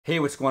Hey,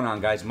 what's going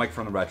on guys? Mike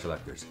from the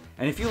Retrolectors.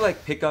 And if you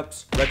like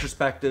pickups,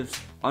 retrospectives,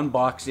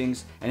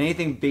 unboxings, and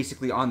anything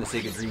basically on the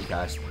Sega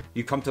Dreamcast,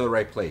 you come to the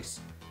right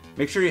place.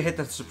 Make sure you hit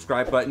the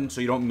subscribe button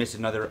so you don't miss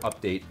another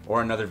update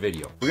or another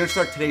video. We're gonna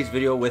start today's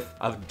video with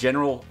a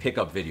general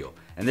pickup video.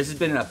 And this has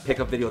been a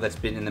pickup video that's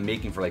been in the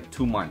making for like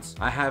 2 months.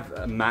 I have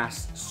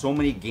amassed so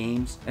many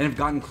games and have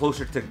gotten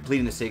closer to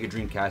completing the Sega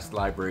Dreamcast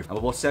library. I'm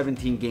about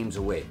 17 games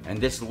away. And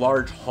this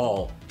large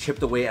haul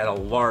chipped away at a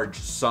large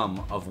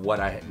sum of what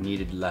I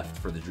needed left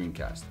for the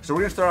Dreamcast. So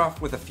we're gonna start off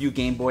with a few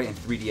Game Boy and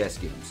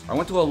 3DS games. I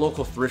went to a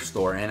local thrift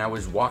store and I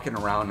was walking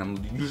around.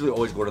 I usually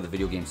always go to the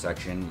video game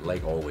section,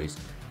 like always.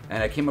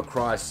 And I came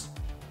across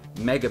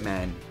Mega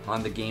Man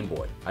on the Game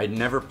Boy. I'd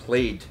never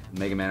played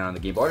Mega Man on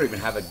the Game Boy. I don't even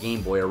have a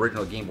Game Boy,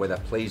 original Game Boy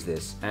that plays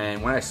this.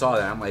 And when I saw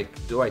that, I'm like,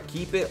 do I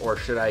keep it or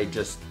should I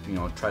just,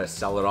 try to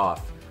sell it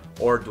off?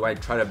 Or do I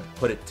try to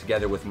put it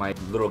together with my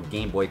little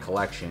Game Boy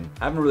collection?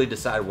 I haven't really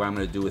decided what I'm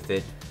gonna do with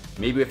it.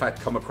 Maybe if I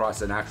come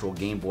across an actual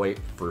Game Boy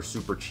for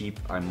super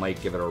cheap, I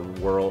might give it a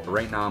whirl.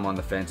 Right now I'm on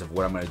the fence of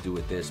what I'm gonna do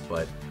with this,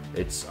 but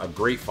it's a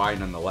great find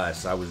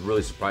nonetheless. I was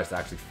really surprised to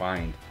actually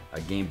find a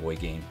Game Boy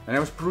game. And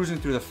I was perusing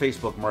through the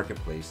Facebook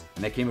marketplace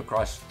and I came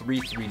across 3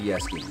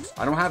 3DS games.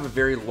 I don't have a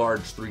very large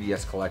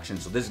 3DS collection,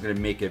 so this is gonna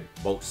make it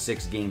about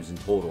 6 games in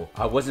total.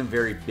 I wasn't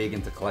very big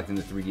into collecting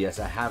the 3DS.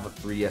 I have a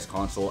 3DS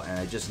console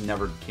and I just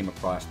never came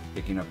across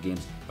picking up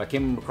games. If I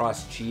came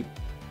across cheap,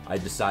 I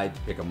decided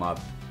to pick them up.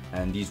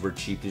 And these were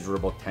cheap. These were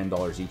about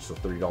 $10 each, so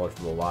 $30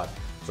 for the lot.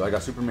 So I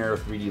got Super Mario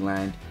 3D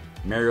Land,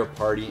 Mario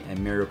Party,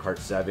 and Mario Kart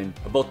 7.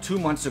 About 2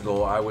 months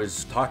ago, I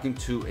was talking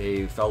to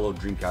a fellow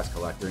Dreamcast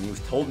collector and he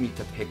was told me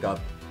to pick up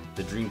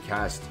the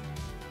Dreamcast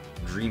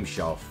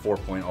Dreamshell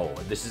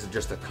 4.0. This is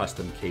just a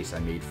custom case I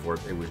made for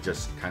it. It was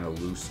just kind of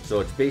loose.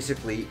 So it's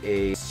basically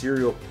a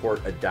serial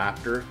port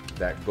adapter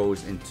that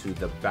goes into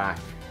the back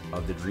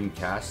of the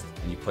Dreamcast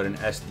and you put an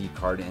SD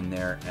card in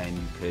there and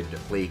you could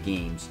play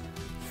games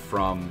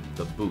from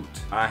the boot.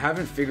 I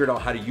haven't figured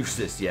out how to use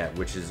this yet,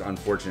 which is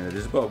unfortunate.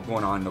 This is about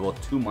going on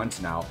about 2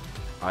 months now.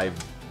 I've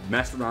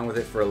messed around with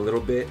it for a little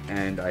bit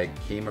and I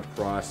came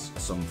across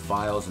some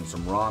files and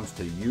some ROMs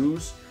to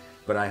use,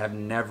 but I have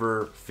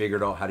never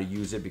figured out how to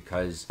use it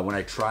because when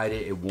I tried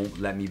it, it won't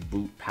let me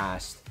boot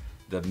past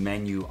the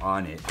menu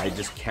on it. I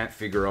just can't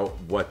figure out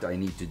what I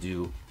need to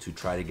do to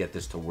try to get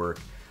this to work.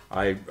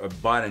 I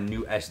bought a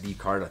new SD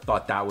card. I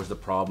thought that was the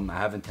problem. I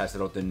haven't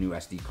tested out the new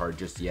SD card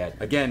just yet.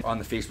 Again, on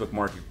the Facebook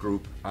market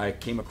group, I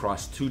came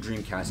across 2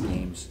 Dreamcast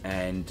games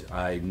and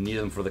I need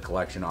them for the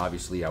collection.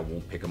 Obviously, I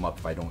won't pick them up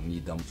if I don't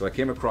need them. So I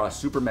came across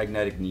Super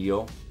Magnetic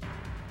Neo.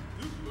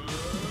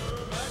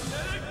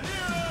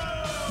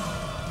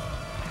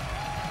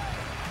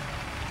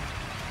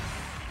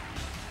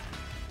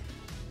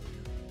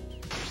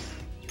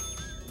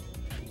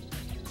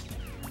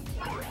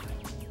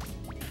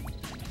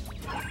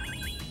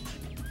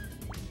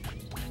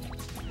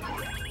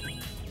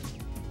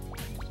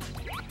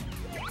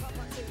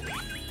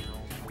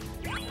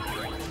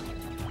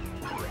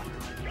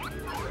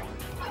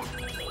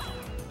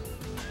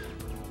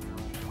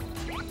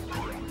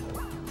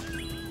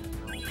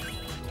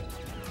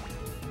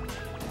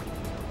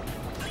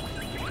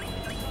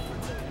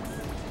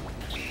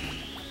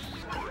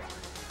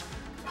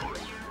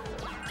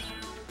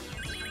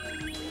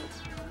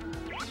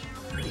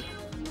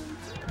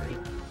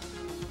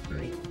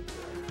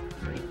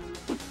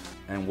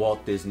 And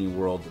Walt Disney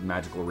World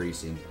Magical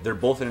Racing. They're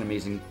both in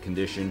amazing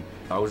condition.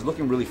 I was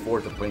looking really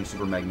forward to playing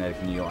Super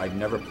Magnetic Neo. I've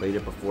never played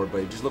it before,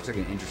 but it just looks like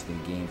an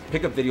interesting game.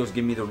 Pickup videos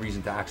give me the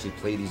reason to actually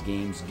play these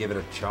games, give it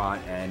a shot,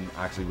 and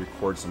actually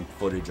record some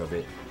footage of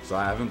it. So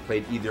I haven't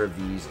played either of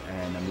these,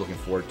 and I'm looking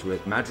forward to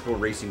it. Magical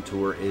Racing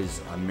Tour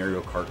is a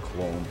Mario Kart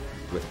clone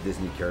with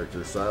Disney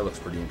characters, so that looks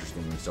pretty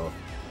interesting myself.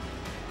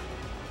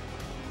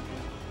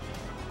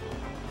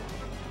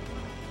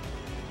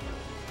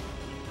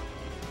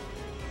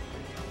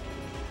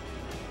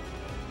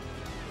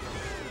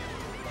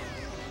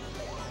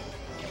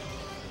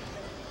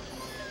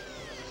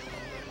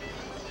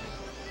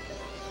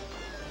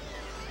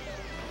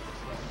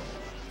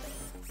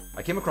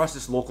 I came across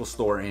this local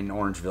store in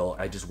Orangeville.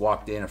 I just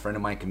walked in, a friend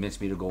of mine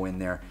convinced me to go in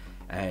there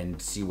and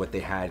see what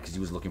they had because he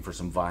was looking for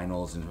some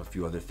vinyls and a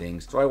few other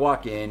things. So I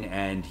walk in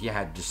and he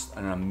had just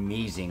an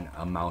amazing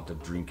amount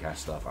of Dreamcast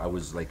stuff. I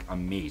was like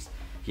amazed.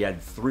 He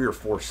had 3 or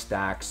 4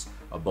 stacks,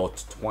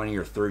 about 20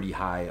 or 30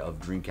 high of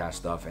Dreamcast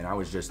stuff, and I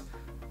was just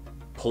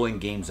pulling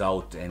games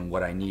out and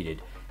what I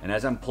needed. And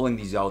as I'm pulling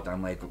these out,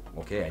 I'm like,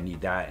 okay, I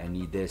need that, I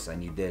need this, I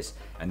need this.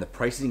 And the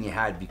pricing he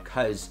had,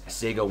 because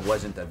Sega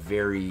wasn't a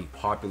very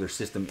popular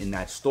system in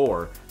that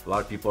store, a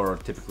lot of people are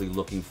typically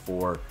looking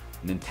for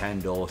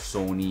Nintendo,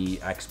 Sony,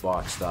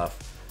 Xbox stuff.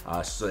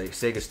 So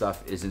Sega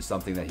stuff isn't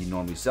something that he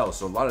normally sells.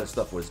 So a lot of the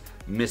stuff was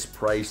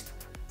mispriced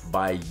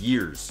by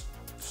years.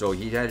 So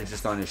he had it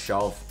just on his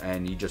shelf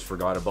and he just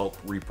forgot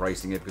about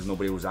repricing it because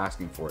nobody was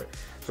asking for it.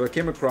 So I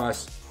came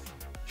across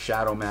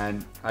Shadow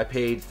Man. I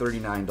paid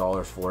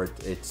 $39 for it.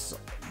 It's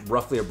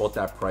roughly about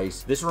that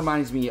price. This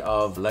reminds me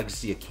of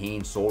Legacy of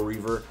Kain Soul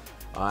Reaver.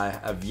 I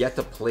have yet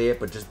to play it,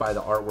 but just by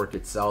the artwork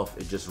itself,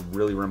 it just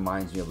really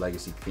reminds me of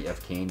Legacy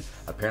of Kain.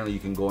 Apparently you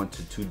can go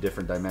into 2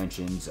 different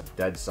dimensions, a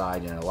dead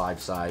side and a live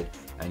side,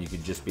 and you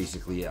can just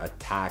basically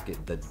attack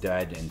the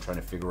dead and trying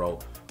to figure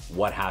out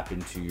what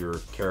happened to your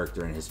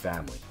character and his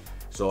family.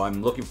 So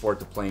I'm looking forward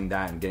to playing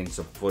that and getting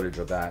some footage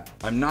of that.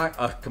 I'm not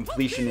a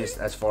completionist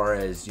as far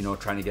as, you know,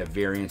 trying to get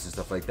variants and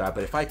stuff like that,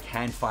 but if I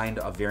can find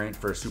a variant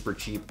for super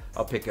cheap,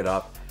 I'll pick it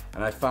up.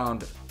 And I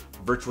found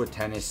Virtua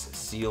Tennis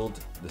Sealed,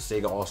 the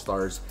Sega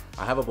All-Stars.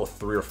 I have about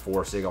 3 or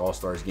 4 Sega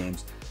All-Stars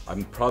games.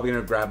 I'm probably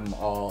gonna grab them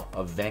all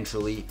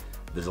eventually.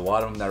 There's a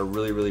lot of them that are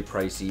really, really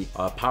pricey.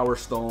 Power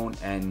Stone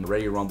and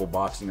Ready to Rumble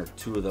Boxing are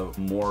 2 of the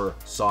more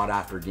sought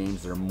after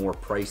games that are more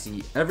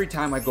pricey. Every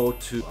time I go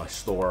to a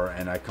store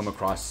and I come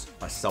across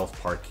a South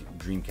Park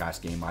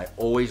Dreamcast game, I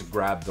always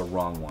grab the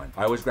wrong one.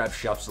 I always grab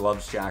Chef's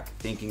Love Shack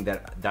thinking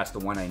that that's the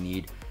one I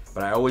need,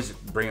 but I always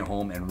bring it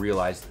home and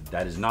realize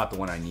that is not the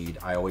one I need.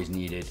 I always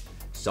needed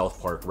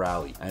South Park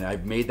Rally. And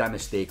I've made that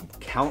mistake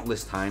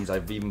countless times.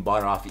 I've even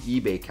bought it off of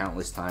eBay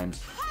countless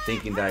times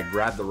thinking that I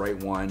grabbed the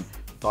right one.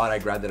 Thought I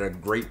grabbed it at a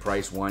great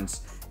price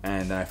once,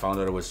 and then I found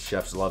out it was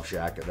Chef's Love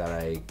Shack that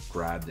I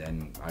grabbed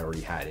and I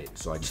already had it.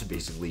 So I just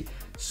basically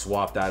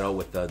swapped that out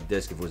with the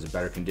disc if it was a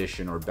better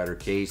condition or better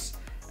case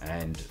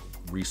and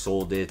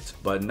resold it.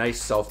 But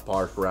nice South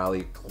Park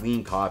Rally,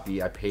 clean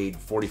copy. I paid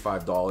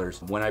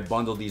 $45. When I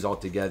bundled these all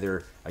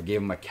together, I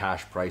gave them a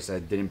cash price. I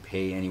didn't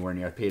pay anywhere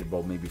near. I paid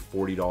about maybe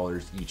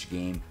 $40 each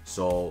game.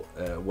 So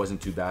it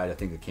wasn't too bad. I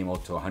think it came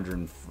out to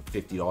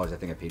 $150. I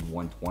think I paid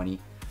 $120.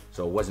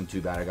 So it wasn't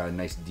too bad. I got a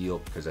nice deal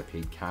because I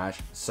paid cash.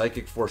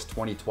 Psychic Force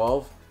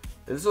 2012.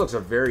 This looks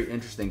a very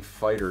interesting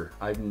fighter.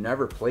 I've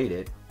never played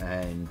it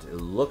and it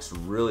looks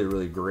really,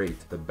 really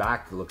great. The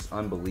back looks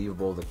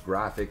unbelievable. The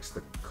graphics,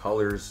 the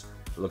colors,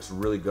 it looks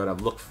really good.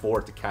 I've looked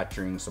forward to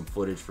capturing some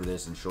footage for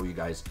this and show you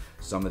guys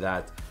some of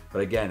that.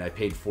 But again, I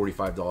paid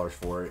 $45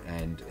 for it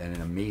and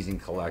an amazing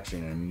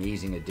collection, an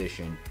amazing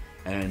edition,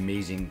 and an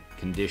amazing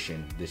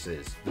condition this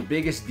is. The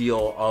biggest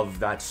deal of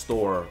that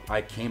store,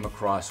 I came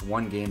across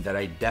one game that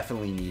I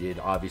definitely needed.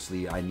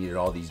 Obviously, I needed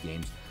all these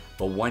games,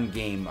 but one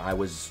game I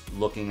was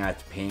looking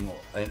at paying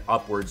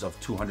upwards of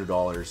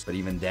 $200, but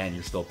even then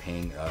you're still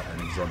paying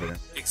an exorbitant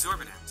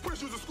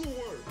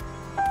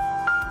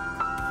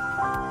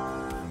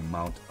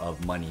amount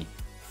of money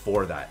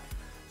for that.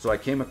 So I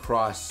came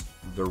across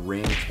the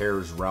Reign of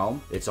Terror's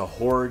Realm. It's a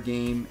horror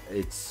game.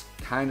 It's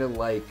kind of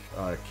like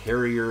a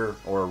Carrier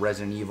or a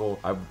Resident Evil.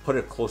 I would put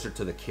it closer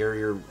to the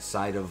Carrier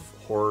side of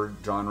horror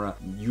genre.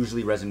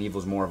 Usually Resident Evil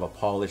is more of a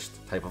polished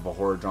type of a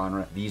horror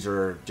genre. These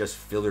are just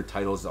filler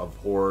titles of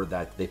horror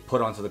that they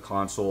put onto the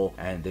console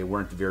and they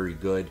weren't very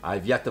good.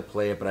 I've yet to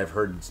play it, but I've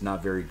heard it's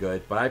not very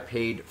good. But I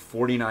paid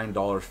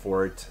 $49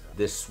 for it.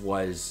 This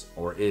was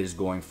or is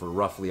going for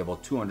roughly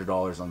about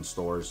 $200 on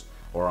stores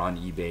or on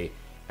eBay.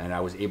 And I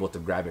was able to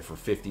grab it for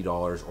 $50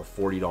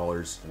 or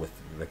 $40 with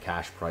the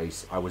cash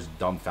price. I was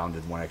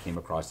dumbfounded when I came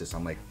across this.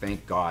 I'm like,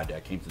 thank God I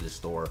came to this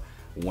store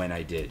when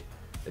I did.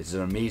 It's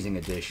an amazing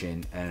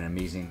addition and an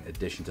amazing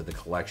addition to the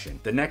collection.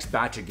 The next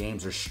batch of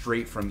games are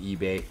straight from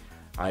eBay.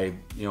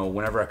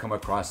 Whenever I come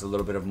across a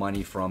little bit of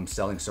money from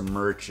selling some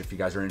merch, if you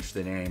guys are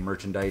interested in any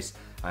merchandise,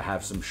 I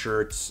have some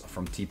shirts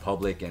from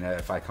TeePublic, and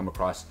if I come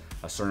across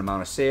a certain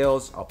amount of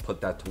sales, I'll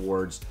put that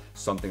towards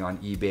something on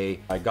eBay.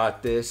 I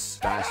got this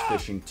Bass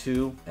Fishing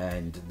 2,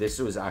 and this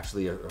was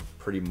actually a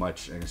pretty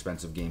much an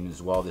expensive game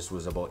as well. This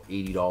was about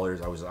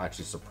 $80. I was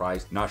actually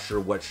surprised. Not sure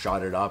what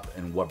shot it up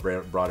and what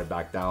brought it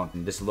back down.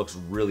 And this looks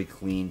really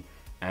clean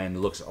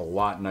and looks a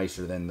lot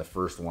nicer than the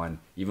first one,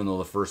 even though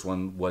the first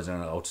one was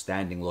an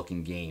outstanding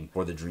looking game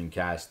for the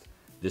Dreamcast.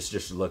 This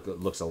just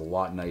looks a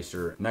lot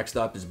nicer. Next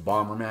up is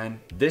Bomberman.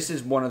 This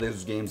is one of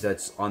those games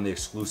that's on the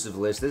exclusive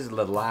list. This is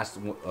the last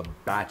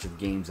batch of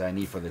games I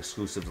need for the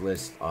exclusive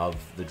list of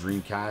the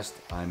Dreamcast.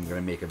 I'm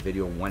gonna make a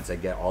video once I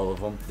get all of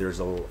them. There's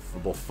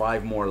about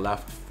 5 more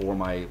left for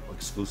my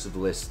exclusive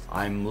list.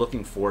 I'm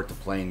looking forward to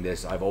playing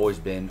this. I've always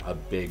been a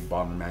big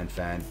Bomberman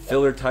fan.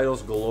 Filler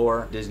titles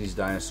galore, Disney's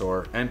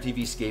Dinosaur,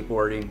 MTV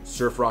Skateboarding,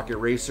 Surf Rocket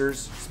Racers,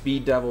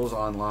 Speed Devils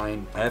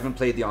Online. I haven't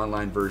played the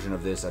online version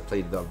of this. I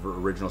played the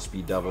original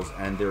Speed Devils,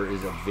 and there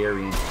is a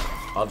variant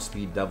of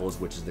Speed Devils,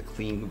 which is the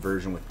clean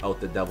version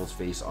without the devil's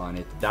face on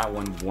it. That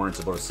one warrants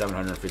about a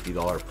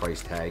 $750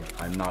 price tag.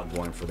 I'm not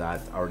going for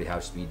that. I already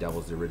have Speed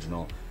Devils, the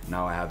original.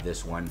 Now I have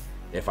this one.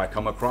 If I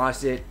come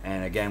across it,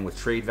 and again with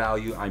trade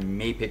value, I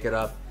may pick it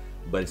up,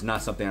 but it's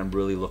not something I'm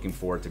really looking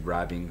forward to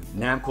grabbing.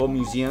 Namco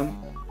Museum.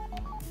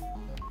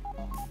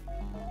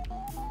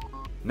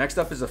 Next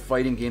up is a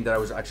fighting game that I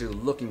was actually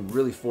looking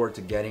really forward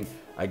to getting.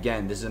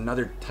 Again, this is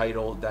another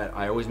title that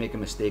I always make a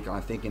mistake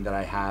on thinking that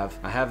I have.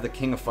 I have the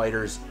King of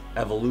Fighters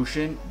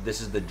Evolution.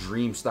 This is the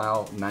Dream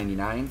Style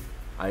 99.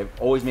 I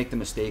always make the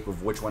mistake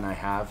of which one I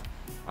have.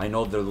 I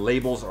know the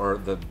labels or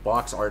the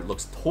box art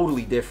looks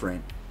totally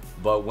different,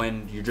 but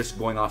when you're just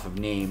going off of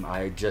name,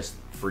 I just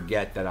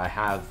forget that I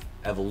have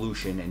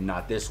Evolution and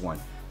not this one.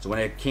 So when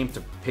it came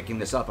to picking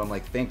this up, I'm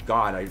like, thank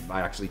God I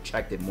actually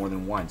checked it more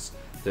than once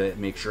to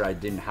make sure I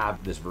didn't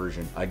have this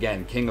version.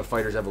 Again, King of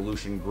Fighters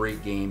Evolution,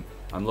 great game.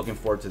 I'm looking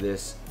forward to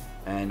this,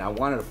 and I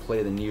wanted to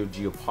play the Neo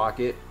Geo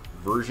Pocket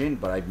version,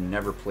 but I've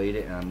never played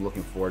it, and I'm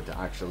looking forward to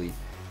actually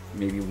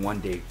maybe one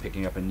day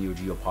picking up a Neo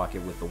Geo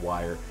Pocket with the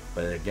wire,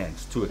 but again,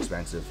 it's too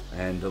expensive.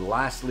 And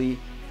lastly,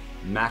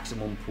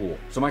 Maximum Pool.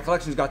 So my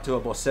collection's got to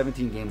about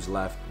 17 games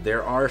left.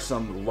 There are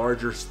some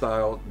larger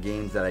style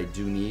games that I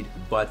do need,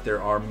 but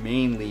there are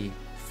mainly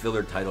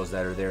filler titles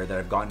that are there that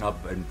have gotten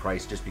up in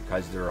price just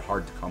because they're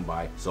hard to come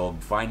by. So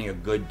finding a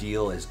good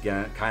deal is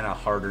kind of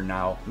harder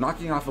now.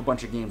 Knocking off a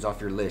bunch of games off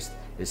your list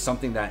is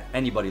something that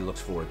anybody looks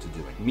forward to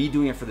doing. Me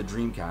doing it for the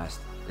Dreamcast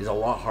is a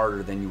lot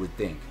harder than you would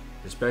think,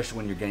 especially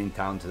when you're getting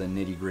down to the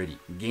nitty gritty.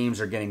 Games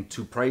are getting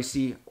too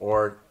pricey,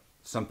 or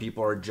some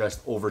people are just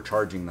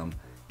overcharging them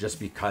just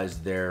because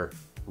they're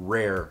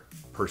rare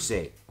per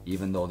se,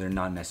 even though they're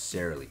not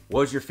necessarily.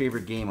 What was your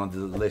favorite game on the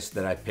list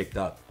that I picked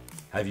up?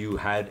 Have you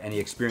had any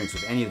experience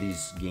with any of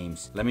these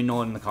games? Let me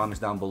know in the comments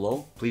down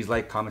below. Please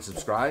like, comment,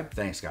 subscribe.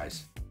 Thanks,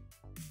 guys.